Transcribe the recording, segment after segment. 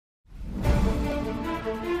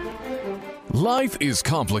Life is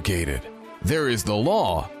complicated. There is the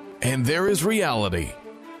law, and there is reality.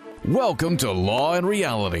 Welcome to Law and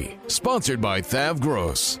Reality, sponsored by Thav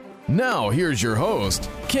Gross. Now, here's your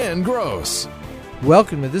host, Ken Gross.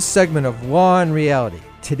 Welcome to this segment of Law and Reality.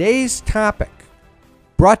 Today's topic,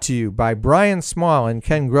 brought to you by Brian Small and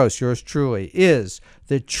Ken Gross, yours truly, is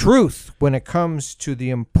the truth when it comes to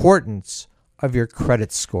the importance of your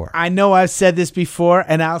credit score. I know I've said this before,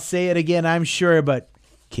 and I'll say it again, I'm sure, but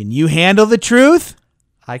can you handle the truth?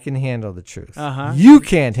 I can handle the truth. Uh-huh. You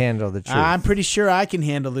can't handle the truth. I'm pretty sure I can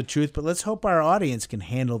handle the truth, but let's hope our audience can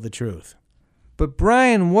handle the truth. But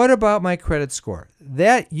Brian, what about my credit score?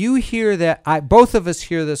 That you hear that, both of us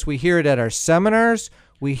hear this. We hear it at our seminars.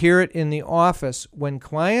 We hear it in the office. When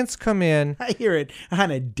clients come in. I hear it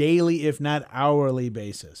on a daily, if not hourly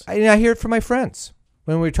basis. I hear it from my friends.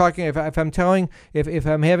 When we're talking, if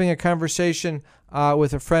I'm having a conversation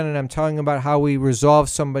with a friend and I'm telling them about how we resolve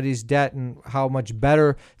somebody's debt and how much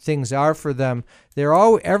better things are for them,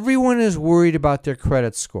 everyone is worried about their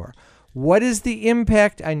credit score. What is the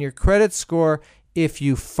impact on your credit score if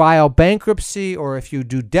you file bankruptcy or if you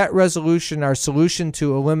do debt resolution, our solution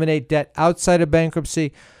to eliminate debt outside of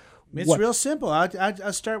bankruptcy? It's real simple.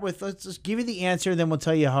 I'll start with, let's just give you the answer, then we'll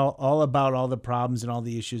tell you all about all the problems and all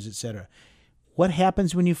the issues, etc. What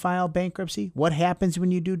happens when you file bankruptcy? What happens when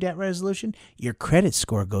you do debt resolution? Your credit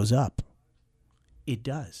score goes up. It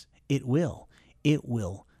does. It will. It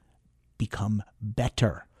will become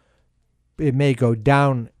better. It may go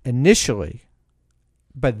down initially,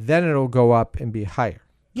 but then it'll go up and be higher,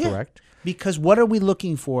 correct? Because what are we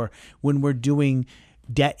looking for when we're doing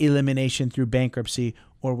debt elimination through bankruptcy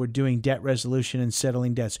or we're doing debt resolution and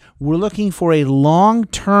settling debts? We're looking for a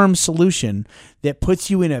long-term solution that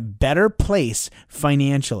puts you in a better place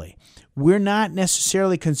financially. We're not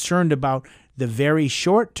necessarily concerned about the very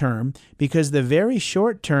short term because the very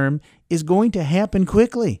short term is going to happen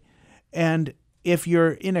quickly. And if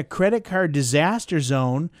you're in a credit card disaster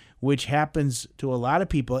zone, which happens to a lot of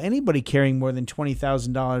people, anybody carrying more than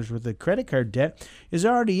 $20,000 worth of credit card debt is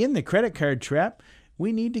already in the credit card trap.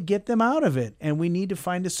 We need to get them out of it, and we need to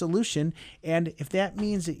find a solution. And if that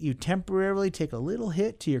means that you temporarily take a little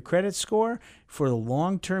hit to your credit score for the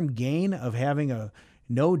long-term gain of having a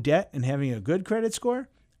no debt and having a good credit score,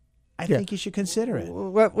 I think you should consider it.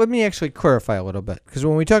 Let me actually clarify a little bit, because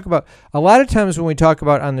when we talk about, a lot of times when we talk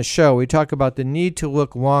about on the show, we talk about the need to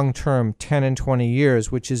look long-term, 10 and 20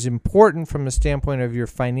 years, which is important from the standpoint of your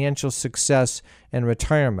financial success and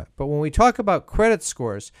retirement. But when we talk about credit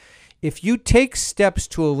scores, if you take steps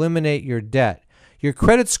to eliminate your debt, your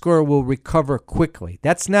credit score will recover quickly.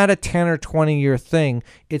 That's not a 10 or 20 year thing.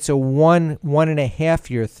 It's a 1.5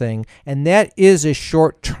 year thing. And that is a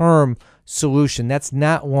short-term solution. That's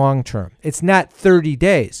not long-term. It's not 30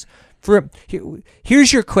 days.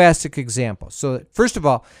 Here's your classic example. So first of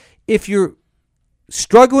all, if you're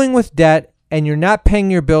struggling with debt and you're not paying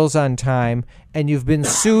your bills on time and you've been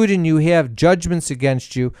sued and you have judgments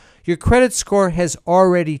against you, your credit score has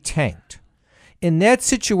already tanked. In that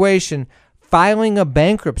situation, filing a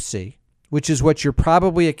bankruptcy, which is what you're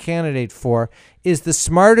probably a candidate for, is the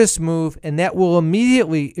smartest move, and that will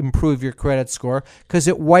immediately improve your credit score because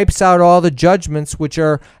it wipes out all the judgments which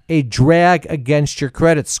are a drag against your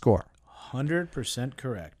credit score. 100%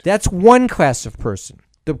 correct. That's one class of person.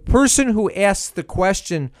 The person who asks the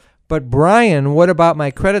question, but Brian, what about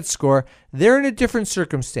my credit score? They're in a different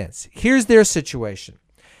circumstance. Here's their situation.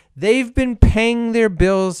 They've been paying their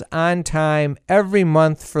bills on time every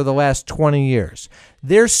month for the last 20 years.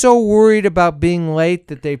 They're so worried about being late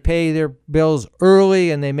that they pay their bills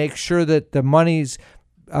early and they make sure that the money's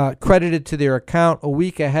credited to their account a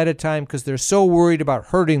week ahead of time because they're so worried about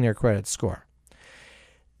hurting their credit score.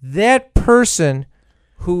 That person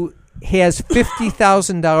who has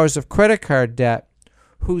 $50,000 of credit card debt,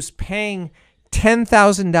 who's paying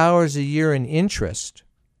 $10,000 a year in interest,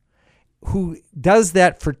 who does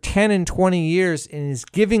that for 10 and 20 years and is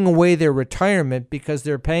giving away their retirement because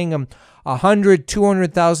they're paying them $100,000,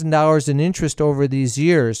 $200,000 in interest over these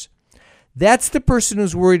years, that's the person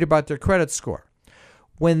who's worried about their credit score.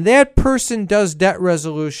 When that person does debt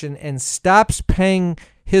resolution and stops paying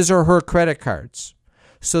his or her credit cards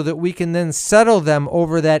so that we can then settle them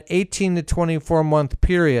over that 18 to 24 month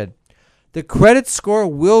period, the credit score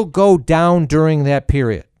will go down during that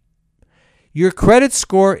period. Your credit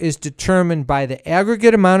score is determined by the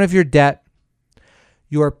aggregate amount of your debt,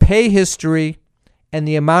 your pay history, and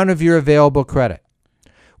the amount of your available credit.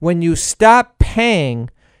 When you stop paying,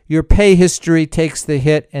 your pay history takes the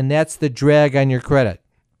hit, and that's the drag on your credit.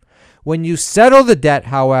 When you settle the debt,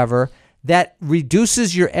 however, that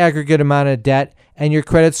reduces your aggregate amount of debt, and your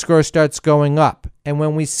credit score starts going up. And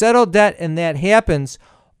when we settle debt and that happens,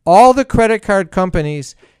 all the credit card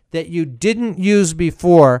companies that you didn't use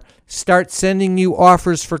before start sending you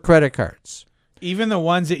offers for credit cards. Even the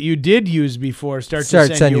ones that you did use before start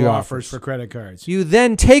to send you offers for credit cards. You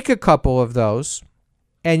then take a couple of those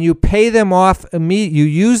and you pay them off you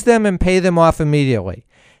use them and pay them off immediately.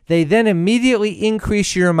 They then immediately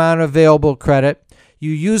increase your amount of available credit.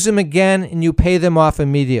 You use them again and you pay them off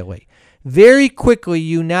immediately. Very quickly,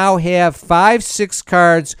 you now have 5-6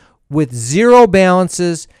 cards with zero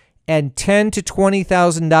balances and $10,000 to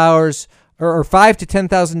 $20,000 or $5,000 to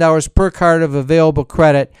 $10,000 per card of available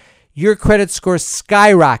credit. Your credit score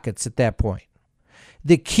skyrockets at that point.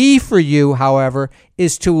 The key for you, however,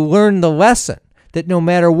 is to learn the lesson that no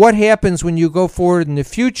matter what happens when you go forward in the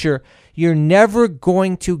future, you're never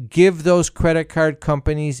going to give those credit card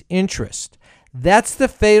companies interest. That's the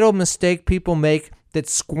fatal mistake people make that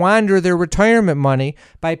squander their retirement money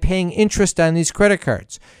by paying interest on these credit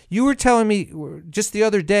cards. You were telling me just the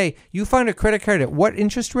other day, you found a credit card at what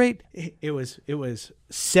interest rate? It was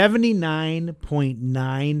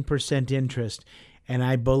 79.9% interest, and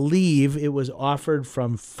I believe it was offered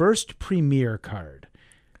from First Premier Card.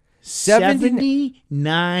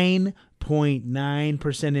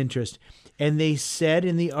 79.9% interest. And they said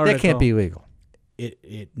in the article, that can't be legal.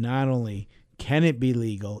 It not only can it be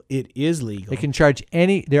legal, it is legal. They can charge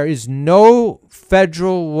there is no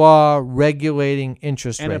federal law regulating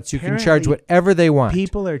interest rates. You can charge whatever they want.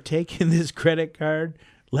 People are taking this credit card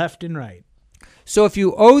left and right. So if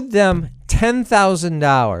you owed them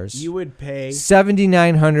 $10,000, you would pay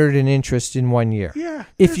 $7,900 in interest in 1 year. Yeah.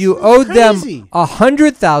 If you owed them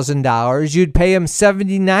 $100,000, you'd pay them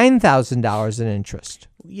 $79,000 in interest.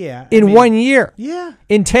 Yeah. In 1 year. Yeah.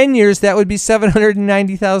 In 10 years, that would be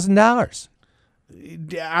 $790,000.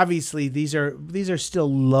 Obviously, these are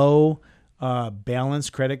still low balance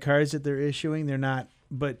credit cards that they're issuing. They're not,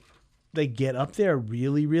 but they get up there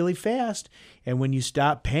really, really fast. And when you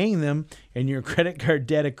stop paying them and your credit card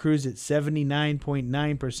debt accrues at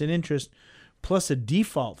 79.9% interest plus a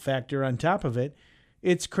default factor on top of it,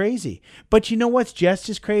 it's crazy. But you know what's just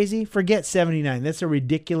as crazy? Forget 79. That's a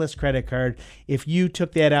ridiculous credit card. If you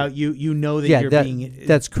took that out, you know that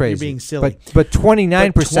that's crazy. You're being silly. But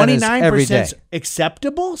 29% is every day.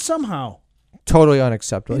 Acceptable somehow. Totally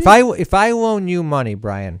unacceptable. If I loan you money,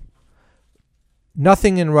 Brian,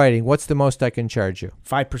 nothing in writing, what's the most I can charge you?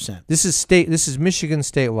 5%. This is Michigan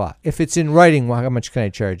state law. If it's in writing, how much can I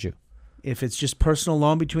charge you? If it's just personal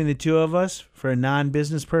loan between the two of us for a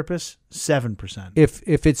non-business purpose, 7%.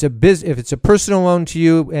 If it's a personal loan to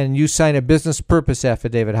you and you sign a business purpose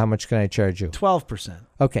affidavit, how much can I charge you? 12%.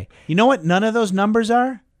 Okay. You know what none of those numbers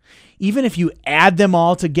are? Even if you add them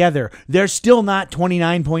all together, they're still not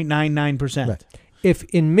 29.99%. Right. If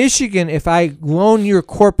in Michigan, if I loan your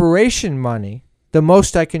corporation money, the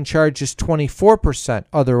most I can charge is 24%.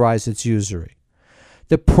 Otherwise, it's usury.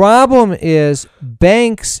 The problem is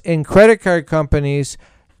banks and credit card companies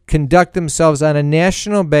conduct themselves on a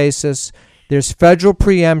national basis. There's federal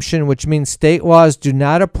preemption, which means state laws do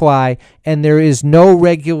not apply, and there is no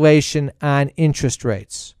regulation on interest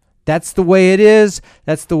rates. That's the way it is.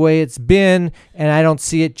 That's the way it's been, and I don't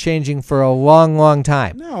see it changing for a long, long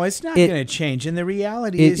time. No, it's not going to change. And the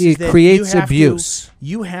reality is that it creates abuse.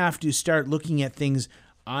 You have to start looking at things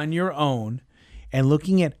on your own and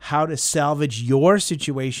looking at how to salvage your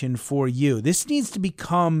situation for you. This needs to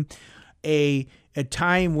become a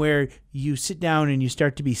time where you sit down and you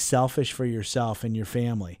start to be selfish for yourself and your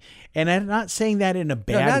family. And I'm not saying that in a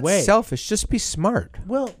bad way. Not selfish. Just be smart.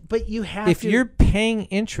 Well, but you have If you're paying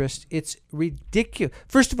interest, it's ridiculous.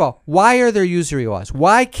 First of all, why are there usury laws?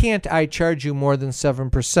 Why can't I charge you more than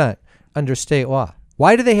 7% under state law?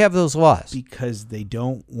 Why do they have those laws? Because they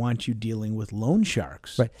don't want you dealing with loan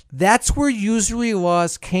sharks. Right. That's where usury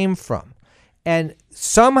laws came from. And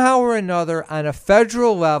somehow or another, on a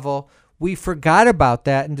federal level, we forgot about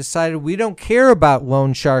that and decided we don't care about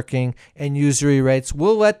loan sharking and usury rates.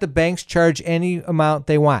 We'll let the banks charge any amount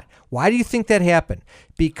they want. Why do you think that happened?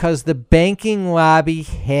 Because the banking lobby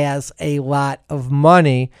has a lot of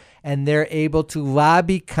money, and they're able to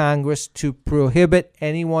lobby Congress to prohibit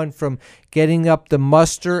anyone from getting up the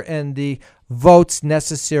muster and the votes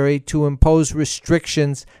necessary to impose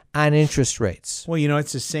restrictions on interest rates. Well, you know,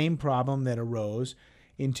 it's the same problem that arose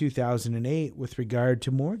in 2008 with regard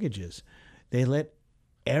to mortgages. They let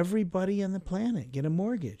everybody on the planet get a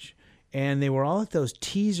mortgage, and they were all at those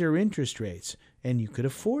teaser interest rates, and you could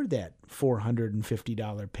afford that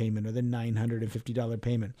 $450 payment or the $950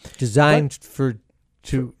 payment. Designed for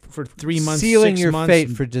 3 months, sealing 6 your months, fate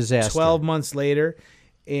for disaster. 12 months later.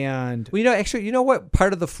 And well, actually, you know what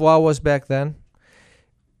part of the flaw was back then?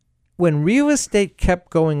 when real estate kept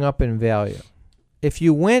going up in value, if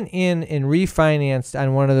you went in and refinanced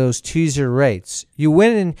on one of those teaser rates, you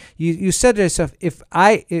went in, you said to yourself, if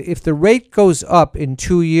the rate goes up in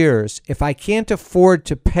 2 years, if I can't afford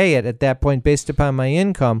to pay it at that point based upon my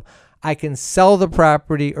income, I can sell the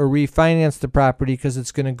property or refinance the property because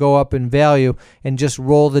it's going to go up in value and just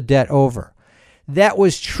roll the debt over. That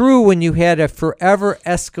was true when you had a forever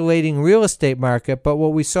escalating real estate market, but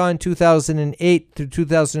what we saw in 2008 through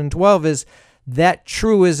 2012 is that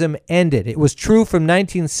truism ended. It was true from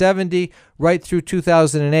 1970 right through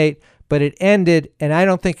 2008, but it ended, and I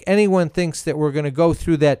don't think anyone thinks that we're going to go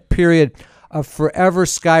through that period of forever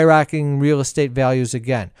skyrocketing real estate values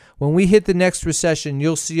again. When we hit the next recession,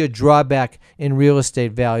 you'll see a drawback in real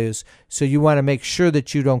estate values, so you want to make sure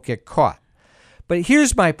that you don't get caught. But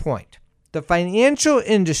here's my point. The financial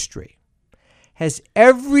industry has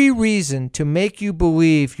every reason to make you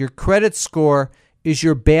believe your credit score is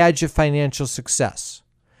your badge of financial success.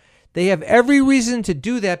 They have every reason to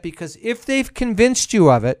do that because if they've convinced you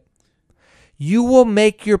of it, you will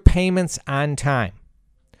make your payments on time.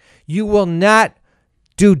 You will not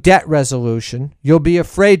do debt resolution. You'll be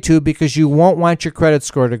afraid to because you won't want your credit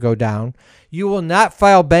score to go down. You will not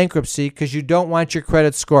file bankruptcy because you don't want your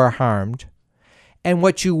credit score harmed. And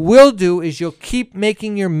what you will do is you'll keep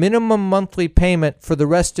making your minimum monthly payment for the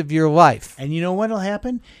rest of your life. And you know what will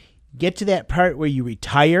happen? Get to that part where you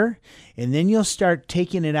retire, and then you'll start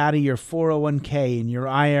taking it out of your 401k and your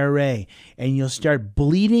IRA, and you'll start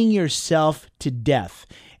bleeding yourself to death.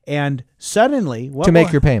 And suddenly, to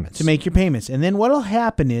make your payments. And then what will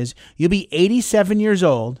happen is you'll be 87 years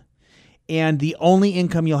old, and the only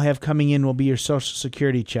income you'll have coming in will be your Social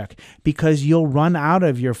Security check because you'll run out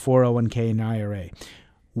of your 401k and IRA.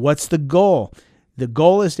 What's the goal? The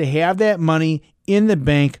goal is to have that money in the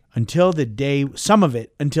bank until the day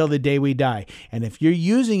we die. And if you're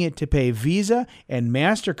using it to pay Visa and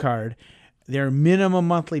MasterCard, their minimum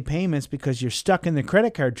monthly payments because you're stuck in the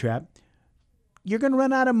credit card trap, you're going to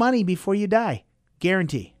run out of money before you die.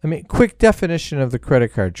 Guarantee. I mean, quick definition of the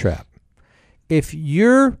credit card trap. If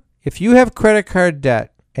you have credit card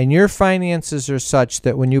debt and your finances are such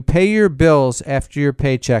that when you pay your bills after your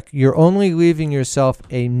paycheck, you're only leaving yourself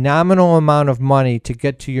a nominal amount of money to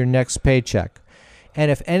get to your next paycheck. And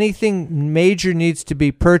if anything major needs to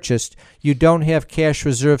be purchased, you don't have cash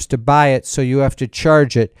reserves to buy it, so you have to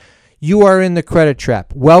charge it. You are in the credit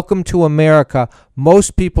trap. Welcome to America.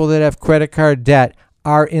 Most people that have credit card debt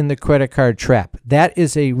are in the credit card trap. That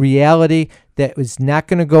is a reality that is not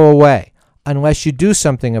going to go away unless you do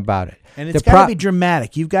something about it. And it's got to be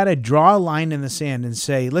dramatic. You've got to draw a line in the sand and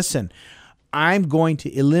say, listen, I'm going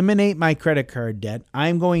to eliminate my credit card debt.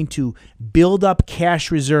 I'm going to build up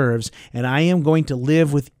cash reserves, and I am going to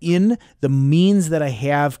live within the means that I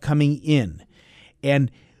have coming in.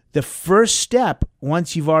 And the first step,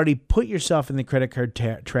 once you've already put yourself in the credit card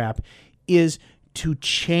trap, is to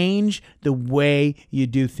change the way you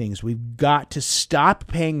do things. We've got to stop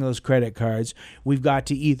paying those credit cards. We've got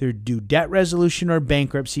to either do debt resolution or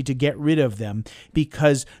bankruptcy to get rid of them,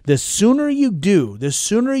 because the sooner you do, the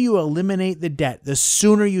sooner you eliminate the debt, the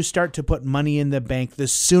sooner you start to put money in the bank, the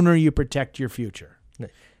sooner you protect your future.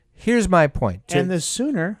 Here's my point. And the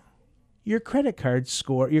sooner your credit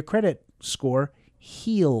score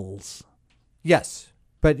heals. Yes.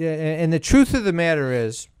 But and the truth of the matter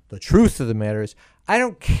is, I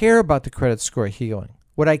don't care about the credit score healing.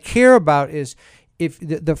 What I care about is if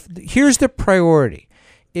here's the priority.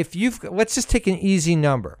 If let's just take an easy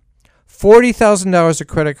number. $40,000 of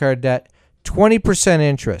credit card debt, 20%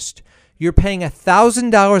 interest. You're paying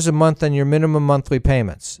 $1,000 a month on your minimum monthly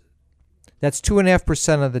payments. That's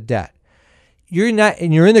 2.5% of the debt. You're in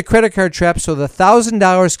the credit card trap, so the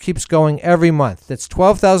 $1,000 keeps going every month. That's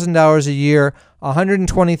 $12,000 a year,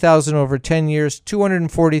 $120,000 over 10 years,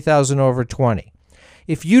 $240,000 over 20.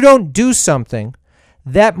 If you don't do something,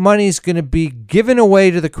 that money is going to be given away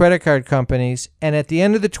to the credit card companies, and at the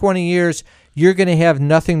end of the 20 years, you're going to have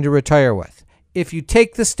nothing to retire with. If you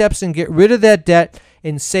take the steps and get rid of that debt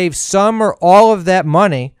and save some or all of that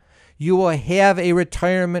money, you will have a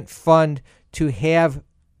retirement fund to have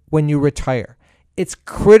when you retire. It's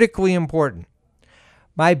critically important.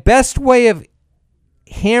 My best way of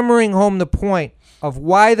hammering home the point of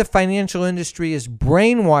why the financial industry is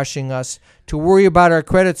brainwashing us to worry about our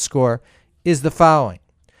credit score is the following.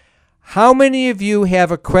 How many of you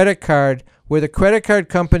have a credit card where the credit card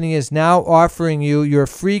company is now offering you your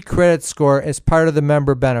free credit score as part of the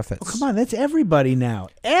member benefits? Oh, come on, that's everybody now.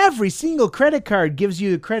 Every single credit card gives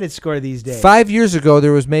you a credit score these days. 5 years ago,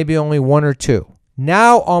 there was maybe only one or two.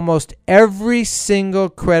 Now, almost every single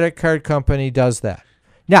credit card company does that.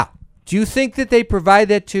 Now, Do you think that they provide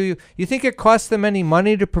that to you? You think it costs them any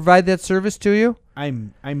money to provide that service to you?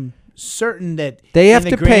 I'm certain that they have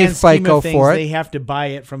in the to pay grand scheme FICO of things, for it. They have to buy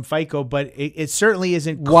it from FICO, but it certainly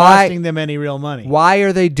isn't costing them any real money. Why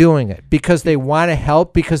are they doing it? Because they want to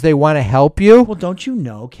help? Because they want to help you? Well, don't you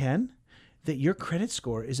know, Ken, that your credit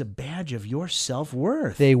score is a badge of your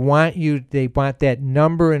self-worth? They want that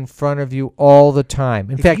number in front of you all the time.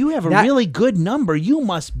 In fact, if you have a really good number, you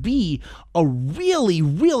must be a really,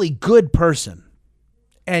 really good person.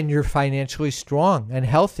 And you're financially strong and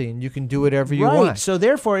healthy, and you can do whatever you right. want. So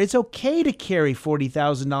therefore, it's okay to carry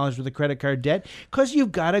 $40,000 worth of credit card debt because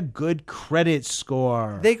you've got a good credit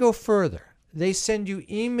score. They go further. They send you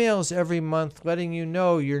emails every month letting you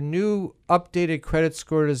know your new updated credit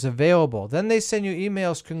score is available. Then they send you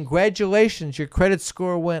emails, congratulations, your credit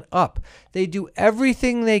score went up. They do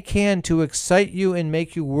everything they can to excite you and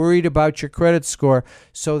make you worried about your credit score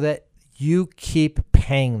so that you keep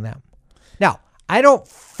paying them. Now, I don't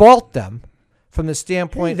fault them from the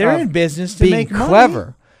standpoint they're of in business to being make money.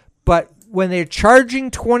 clever. But when they're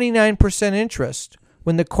charging 29% interest,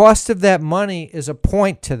 when the cost of that money is a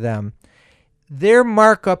point to them, their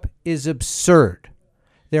markup is absurd.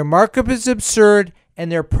 Their markup is absurd, and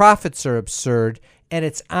their profits are absurd, and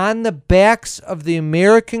it's on the backs of the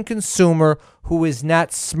American consumer who is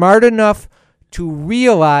not smart enough to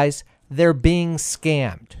realize they're being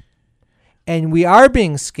scammed. And we are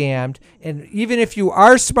being scammed, and even if you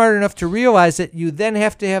are smart enough to realize it, you then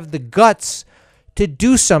have to have the guts to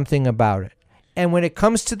do something about it. And when it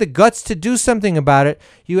comes to the guts to do something about it,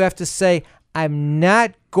 you have to say, I'm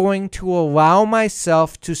not going to allow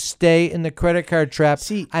myself to stay in the credit card trap.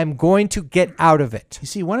 I'm going to get out of it. You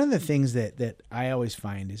see, one of the things that I always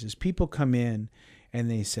find is people come in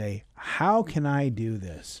and they say, how can I do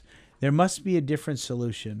this? There must be a different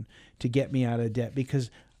solution to get me out of debt because,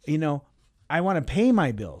 I want to pay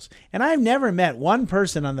my bills. And I've never met one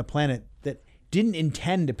person on the planet that didn't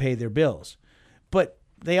intend to pay their bills, but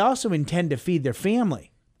they also intend to feed their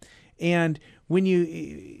family. And when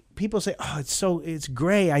people say, oh, it's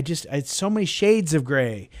gray. It's so many shades of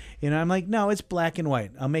gray. I'm like, no, it's black and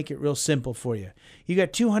white. I'll make it real simple for you. You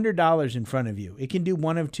got $200 in front of you. It can do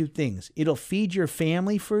one of two things. It'll feed your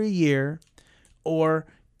family for a year, or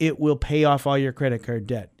it will pay off all your credit card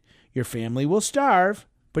debt. Your family will starve,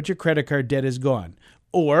 but your credit card debt is gone.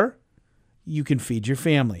 Or you can feed your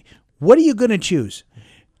family. What are you going to choose?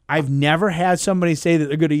 I've never had somebody say that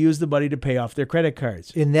they're going to use the money to pay off their credit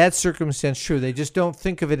cards. In that circumstance, true. They just don't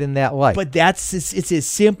think of it in that light. But it's as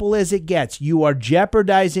simple as it gets. You are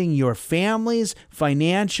jeopardizing your family's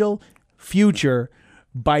financial future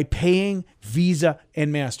by paying Visa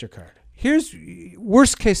and MasterCard. Here's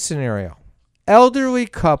worst case scenario. Elderly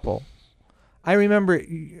couple. I remember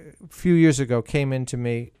a few years ago came into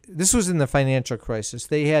me. This was in the financial crisis.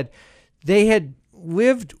 They had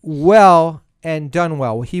lived well and done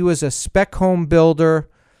well. He was a spec home builder.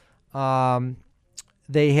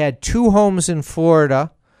 They had 2 homes in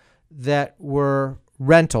Florida that were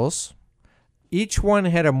rentals. Each one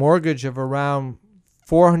had a mortgage of around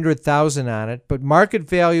 $400,000 on it, but market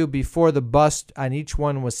value before the bust on each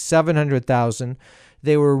one was $700,000.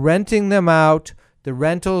 They were renting them out. The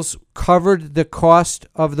rentals covered the cost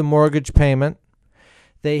of the mortgage payment.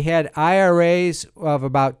 They had IRAs of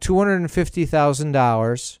about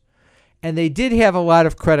 $250,000, and they did have a lot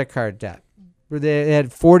of credit card debt. They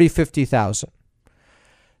had $50,000.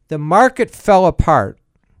 The market fell apart,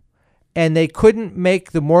 and they couldn't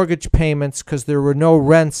make the mortgage payments because there were no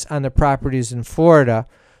rents on the properties in Florida,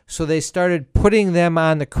 so they started putting them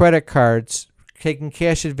on the credit cards, taking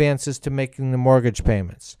cash advances to making the mortgage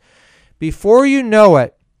payments. Before you know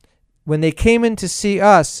it, when they came in to see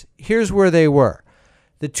us, here's where they were.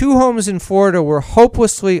 The 2 homes in Florida were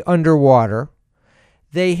hopelessly underwater.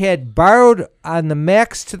 They had borrowed on the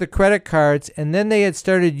max to the credit cards, and then they had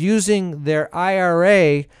started using their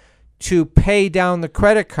IRA to pay down the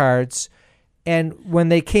credit cards. And when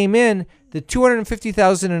they came in, the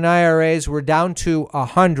 $250,000 in IRAs were down to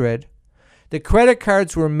 $100. The credit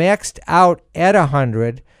cards were maxed out at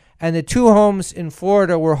 $100, and the 2 homes in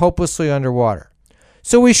Florida were hopelessly underwater.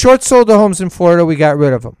 So we short sold the homes in Florida. We got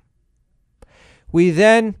rid of them. We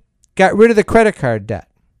then got rid of the credit card debt.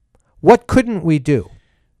 What couldn't we do?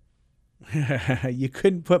 You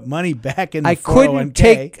couldn't put money back in the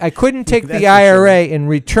 401k. I couldn't take the IRA and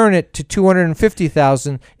return it to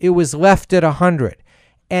 $250,000. It was left at $100.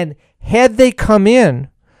 And had they come in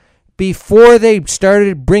before they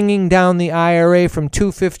started bringing down the IRA from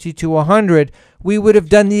 250 to 100, we would have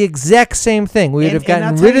done the exact same thing. We would have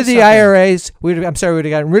gotten rid of the IRAs. We would have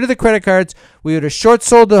gotten rid of the credit cards. We would have short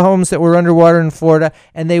sold the homes that were underwater in Florida,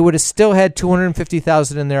 and they would have still had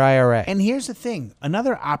 $250,000 in their IRA. And here's the thing.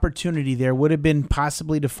 Another opportunity there would have been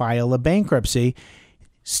possibly to file a bankruptcy,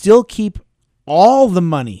 still keep all the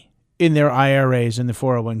money in their IRAs and the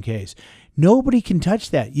 401ks. Nobody can touch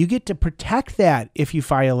that. You get to protect that if you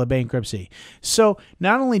file a bankruptcy. So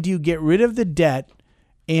not only do you get rid of the debt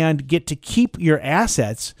and get to keep your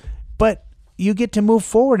assets, but you get to move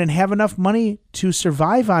forward and have enough money to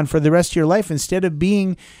survive on for the rest of your life instead of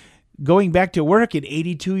going back to work at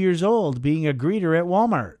 82 years old, being a greeter at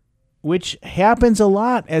Walmart, which happens a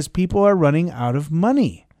lot as people are running out of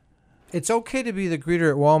money. It's okay to be the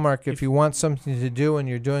greeter at Walmart if you want something to do and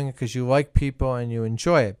you're doing it because you like people and you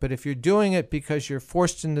enjoy it. But if you're doing it because you're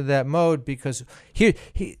forced into that mode, because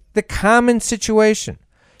the common situation,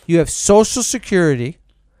 you have Social Security,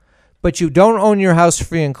 but you don't own your house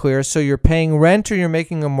free and clear, so you're paying rent or you're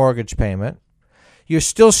making a mortgage payment. You're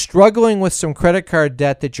still struggling with some credit card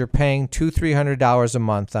debt that you're paying $200-$300 a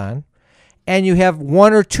month on, and you have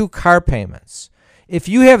 1 or 2 car payments. If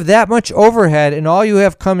you have that much overhead and all you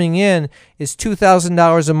have coming in is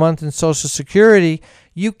 $2,000 a month in Social Security,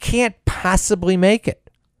 you can't possibly make it,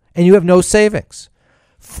 and you have no savings.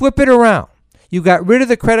 Flip it around. You got rid of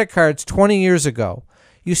the credit cards 20 years ago.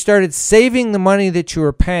 You started saving the money that you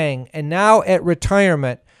were paying, and now at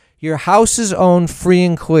retirement, your house is owned free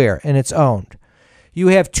and clear, and it's owned. You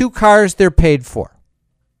have 2 cars, they're paid for.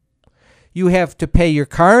 You have to pay your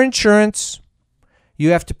car insurance.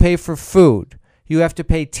 You have to pay for food. You have to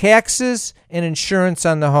pay taxes and insurance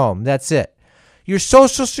on the home. That's it. Your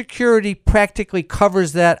Social Security practically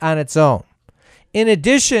covers that on its own. In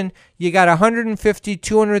addition, you got $150,000,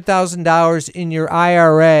 $200,000 in your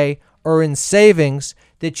IRA or in savings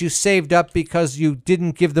that you saved up because you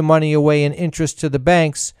didn't give the money away in interest to the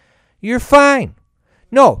banks. You're fine.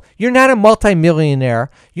 No, you're not a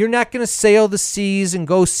multimillionaire. You're not going to sail the seas and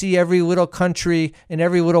go see every little country and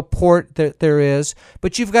every little port that there is,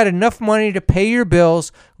 but you've got enough money to pay your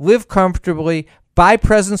bills, live comfortably, buy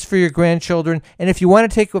presents for your grandchildren, and if you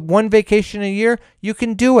want to take 1 vacation a year, you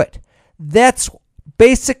can do it. That's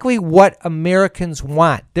basically what Americans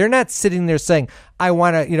want. They're not sitting there saying, I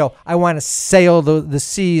want to sail the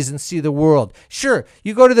seas and see the world. Sure,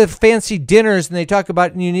 you go to the fancy dinners and they talk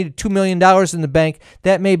about you need $2 million in the bank.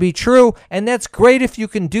 That may be true, and that's great if you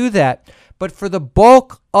can do that. But for the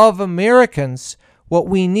bulk of Americans, what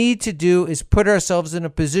we need to do is put ourselves in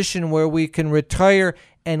a position where we can retire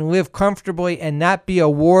and live comfortably and not be a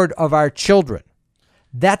ward of our children.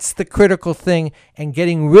 That's the critical thing, and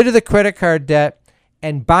getting rid of the credit card debt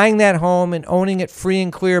and buying that home and owning it free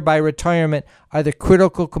and clear by retirement are the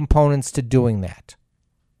critical components to doing that.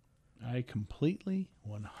 I completely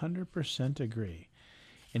 100% agree.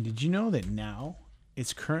 And did you know that now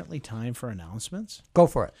it's currently time for announcements? Go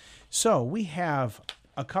for it. So we have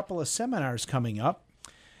a couple of seminars coming up.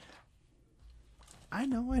 I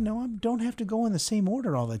know. I don't have to go in the same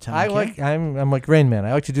order all the time. I'm like Rain Man.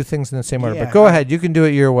 I like to do things in the same order. But go ahead. You can do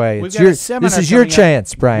it your way. We've got a seminar this is your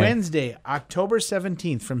chance, Brian. Wednesday, October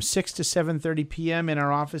 17th from 6 to 7:30 p.m. in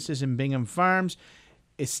our offices in Bingham Farms.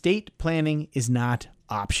 Estate planning is not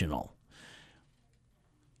optional.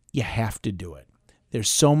 You have to do it. There's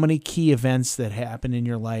so many key events that happen in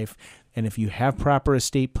your life. And if you have proper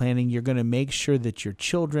estate planning, you're going to make sure that your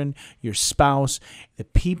children, your spouse, the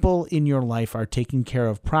people in your life are taken care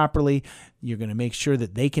of properly. You're going to make sure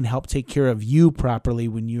that they can help take care of you properly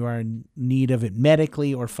when you are in need of it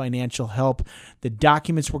medically or financial help. The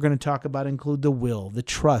documents we're going to talk about include the will, the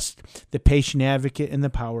trust, the patient advocate, and the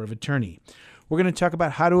power of attorney. We're going to talk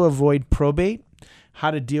about how to avoid probate,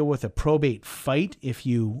 how to deal with a probate fight if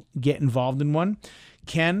you get involved in one.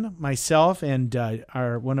 Ken, myself, and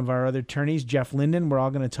one of our other attorneys, Jeff Linden, we're all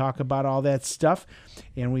going to talk about all that stuff,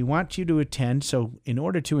 and we want you to attend. So in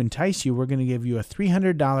order to entice you, we're going to give you a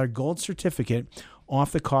 $300 gold certificate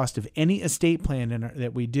off the cost of any estate plan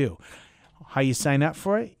that we do. How you sign up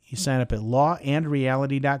for it? You sign up at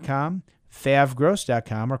lawandreality.com,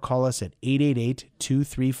 thavgross.com, or call us at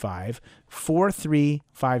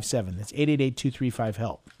 888-235-4357. That's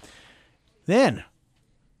 888-235-HELP. Then,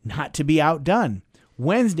 not to be outdone,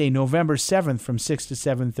 Wednesday, November 7th from 6 to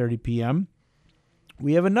 7:30 p.m.,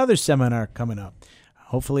 we have another seminar coming up.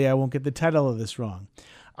 Hopefully I won't get the title of this wrong.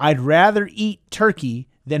 I'd rather eat turkey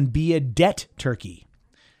than be a debt turkey.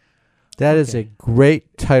 That is a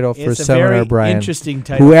great title for a seminar, very Brian. Interesting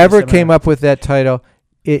title. Whoever came up with that title,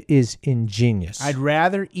 it is ingenious. I'd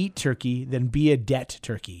rather eat turkey than be a debt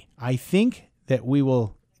turkey. I think that we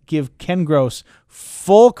will give Ken Gross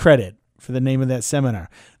full credit for the name of that seminar.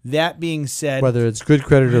 That being said, Whether it's good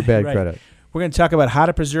credit or bad Right. credit. We're going to talk about how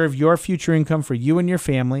to preserve your future income for you and your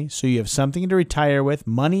family so you have something to retire with,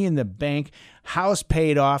 money in the bank, house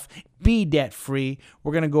paid off, be debt-free.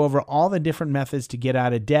 We're going to go over all the different methods to get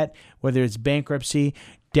out of debt, whether it's bankruptcy,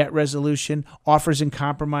 debt resolution, offers and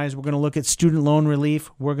compromise. We're going to look at student loan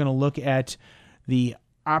relief. We're going to look at the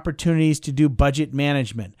opportunities to do budget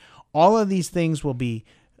management. All of these things will be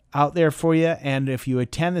out there for you, and if you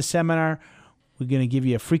attend the seminar, we're going to give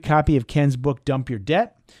you a free copy of Ken's book, Dump Your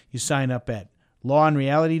Debt. You sign up at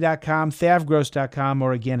lawandreality.com, thavgross.com,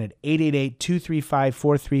 or again at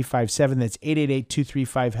 888-235-4357. That's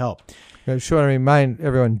 888-235-HELP. I just want to remind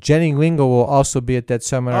everyone, Jenny Lingle will also be at that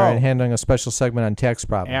seminar Oh. and handling a special segment on tax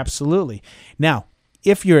problems. Absolutely. Now,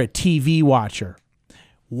 if you're a TV watcher,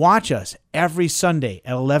 watch us every Sunday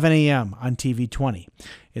at 11 a.m. on TV 20.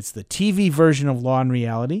 It's the TV version of Law and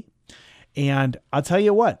Reality. And I'll tell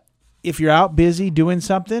you what, if you're out busy doing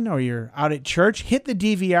something or you're out at church, hit the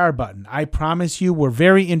DVR button. I promise you we're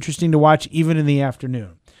very interesting to watch even in the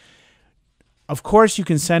afternoon. Of course, you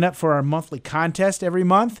can sign up for our monthly contest every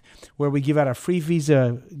month where we give out a free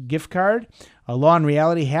Visa gift card, a Law and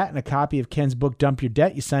Reality hat, and a copy of Ken's book, Dump Your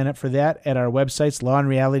Debt. You sign up for that at our websites,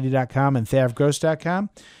 lawandreality.com and thavgross.com.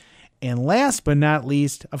 And last but not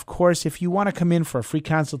least, of course, if you want to come in for a free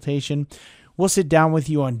consultation, we'll sit down with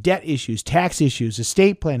you on debt issues, tax issues,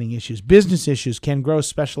 estate planning issues, business issues Ken Gross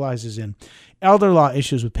specializes in, elder law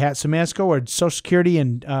issues with Pat Samasco, or Social Security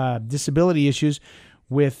and disability issues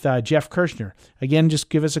with Jeff Kirshner. Again, just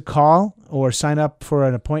give us a call or sign up for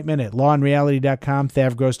an appointment at lawandreality.com,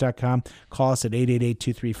 thavgross.com. Call us at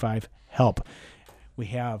 888-235-HELP. We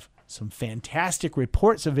have some fantastic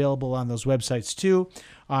reports available on those websites too,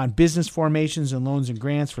 on business formations and loans and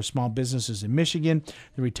grants for small businesses in Michigan,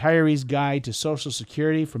 the Retiree's Guide to Social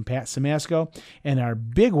Security from Pat Samasco, and our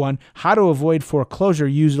big one, How to Avoid Foreclosure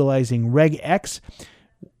Utilizing Reg X,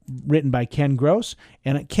 written by Ken Gross.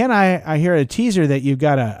 And Ken, I hear a teaser that you've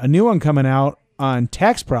got a new one coming out on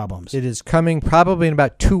tax problems. It is coming probably in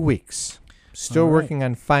about 2 weeks. Still All right. working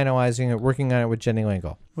on finalizing it, working on it with Jenny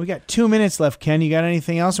Lingle. We got 2 minutes left, Ken. You got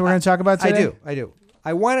anything else we're going to talk about today? I do.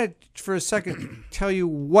 I want to, for a second, tell you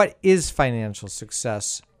what is financial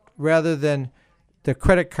success rather than the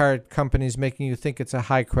credit card companies making you think it's a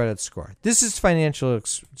high credit score. This is financial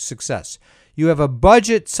success. You have a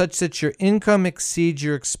budget such that your income exceeds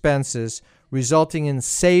your expenses, resulting in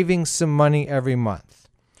saving some money every month.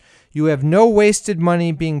 You have no wasted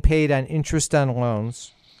money being paid on interest on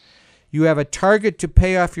loans. You have a target to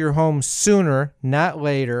pay off your home sooner, not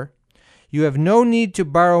later. You have no need to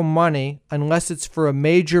borrow money unless it's for a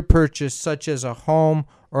major purchase, such as a home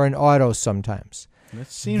or an auto sometimes.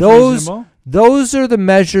 That seems reasonable. Those are the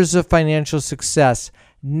measures of financial success,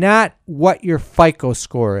 not what your FICO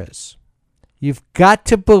score is. You've got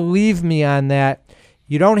to believe me on that.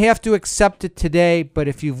 You don't have to accept it today, but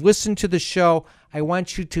if you've listened to the show, I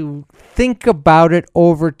want you to think about it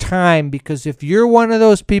over time, because if you're one of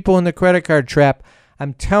those people in the credit card trap,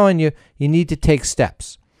 I'm telling you, you need to take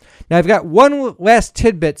steps. Now, I've got one last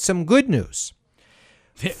tidbit, some good news.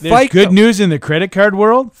 There's good news in the credit card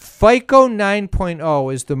world? FICO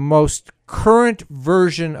 9.0 is the most current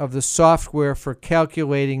version of the software for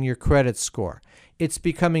calculating your credit score. It's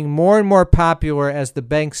becoming more and more popular as the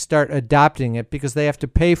banks start adopting it because they have to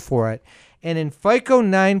pay for it. And in FICO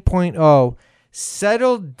 9.0,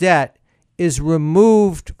 settled debt is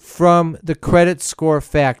removed from the credit score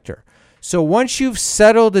factor. So once you've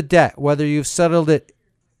settled a debt, whether you've settled it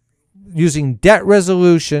using debt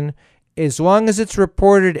resolution, as long as it's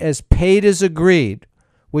reported as paid as agreed,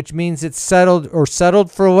 which means it's settled or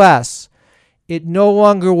settled for less, it no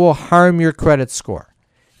longer will harm your credit score.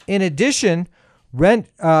 In addition,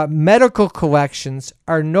 medical collections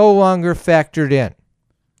are no longer factored in.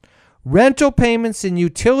 Rental payments and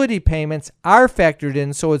utility payments are factored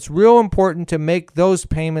in, so it's real important to make those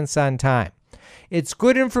payments on time. It's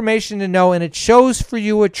good information to know, and it shows for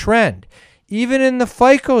you a trend. Even in the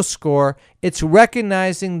FICO score, it's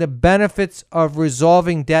recognizing the benefits of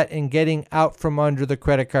resolving debt and getting out from under the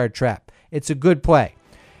credit card trap. It's a good play.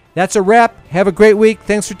 That's a wrap. Have a great week.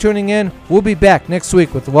 Thanks for tuning in. We'll be back next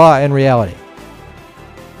week with Law and Reality.